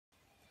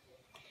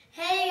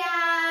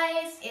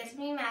It's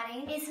me,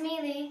 Maddie. It's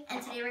me, Lee.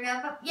 And today we're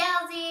going to put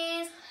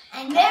Yellies.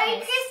 And Merry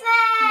guys,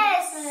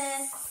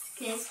 Christmas!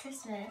 It's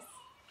Christmas.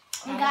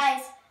 And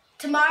guys,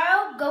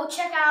 tomorrow, go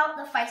check out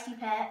the Feisty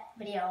Pet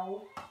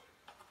video.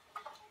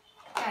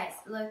 Guys,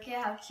 look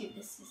at how cute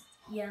this is.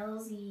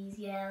 Yellies,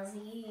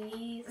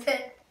 Yellies.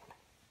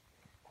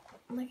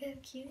 Look how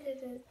cute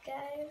it is,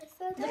 guys.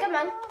 So Look at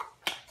mine.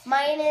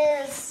 Mine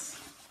is...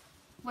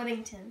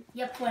 Weddington.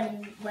 Yep,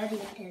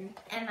 Weddington.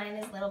 And mine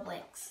is Little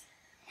Blinks.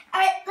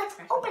 Alright, let's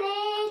open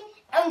it.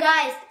 And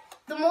guys,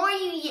 the more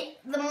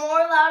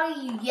louder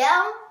you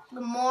yell,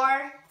 the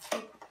more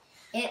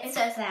It's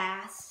so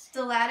fast.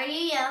 The louder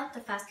you yell, the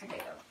faster they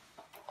go.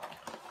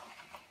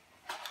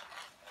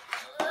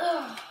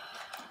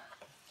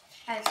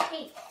 Guys,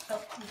 hey.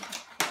 Oh,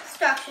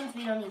 instructions,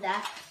 we don't need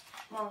that.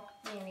 Well,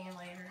 maybe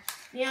later.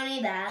 We don't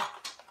need that.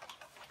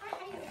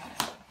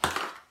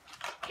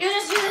 You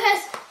just do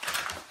this.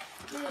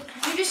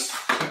 You just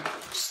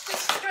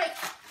straight.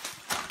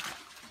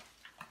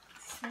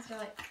 That's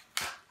really.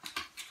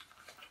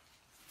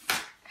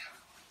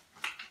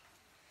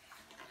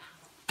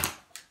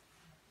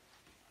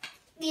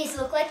 These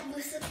look like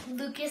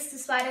Lucas the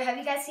Spider. Have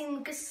you guys seen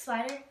Lucas the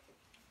Spider?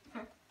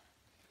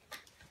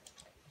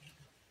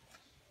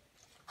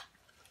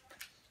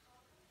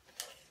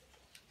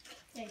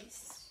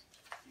 Nice.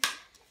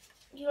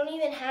 You don't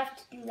even have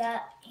to do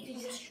that. You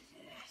just do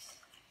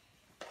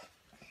this.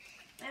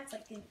 That's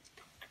like the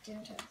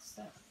gentle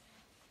stuff.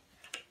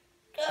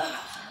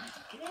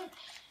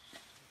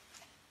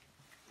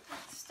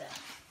 Stuff.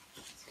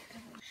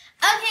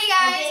 Okay,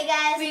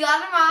 guys. We got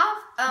them off.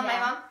 Yeah.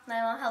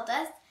 My mom helped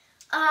us.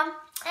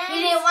 We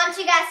didn't want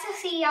you guys to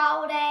see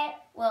all that.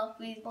 Well,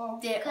 we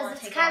did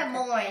because it's kind of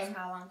boring. For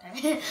a long time.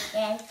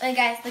 Yeah. And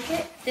guys, look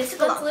at this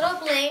Come one's on. Little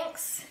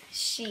Blinks.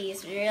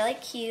 She's really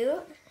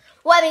cute.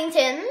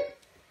 Weddington.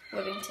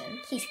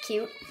 He's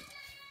cute.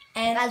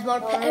 And Guys, we're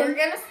more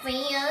gonna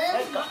see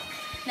him.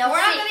 No, we're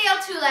not gonna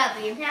yell too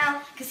loudly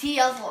now, because he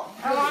yells low.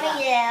 I want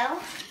to yell.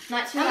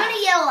 Not too I'm loud. going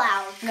to yell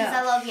loud because No.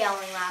 I love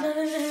yelling loud.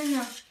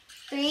 No.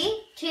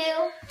 3, 2,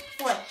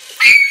 1.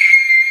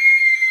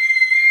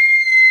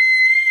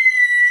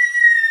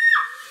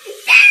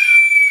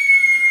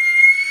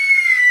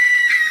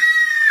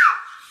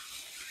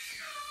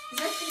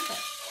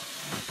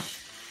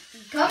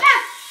 Come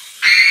back.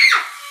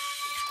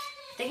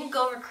 They can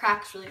go over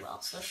cracks really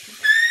well, so that's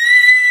good.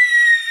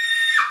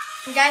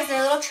 And guys,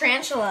 they're little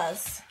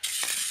tarantulas.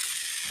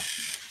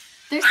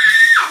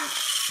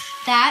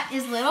 That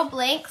is Little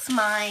Blink's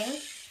mine.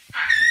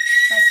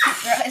 My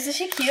cute girl. Isn't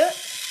she cute?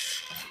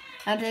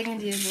 How do they can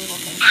do the little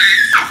thing?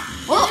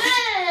 Whoa! I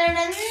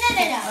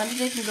wonder if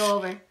they can go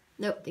over.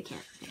 Nope, they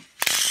can't.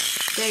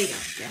 There you go.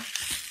 Yeah.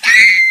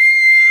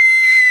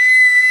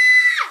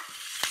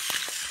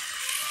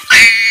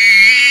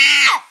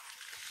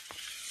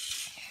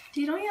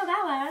 You don't yell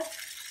that loud.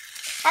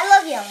 I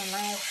love yelling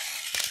loud.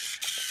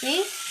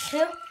 3,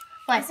 2,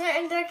 1.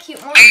 Isn't there a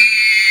cute one?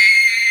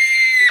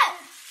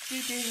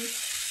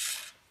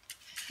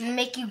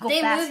 Make you go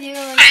They fast. move you.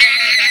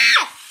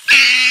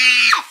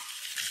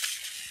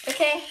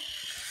 Okay.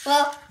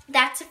 Well,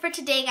 that's it for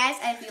today, guys.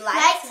 If you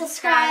like,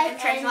 subscribe, and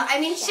turn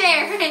and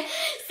share.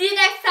 See you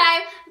next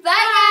time. Bye,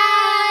 guys.